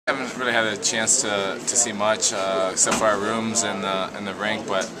I haven't really had a chance to see much except for our rooms and the rink,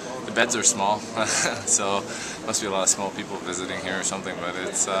 but the beds are small, so must be a lot of small people visiting here or something. But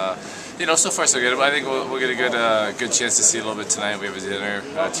it's you know, so far so good. I think we'll get a good chance to see a little bit tonight. We have a dinner,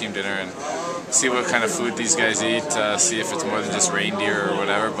 team dinner, and see what kind of food these guys eat. See if it's more than just reindeer or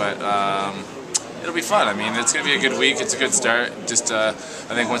whatever. But it'll be fun. I mean, it's going to be a good week. It's a good start. Just I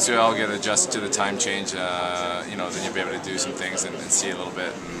think once we all get adjusted to the time change, you know, then you'll be able to do some things and see a little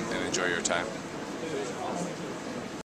bit and enjoy your time.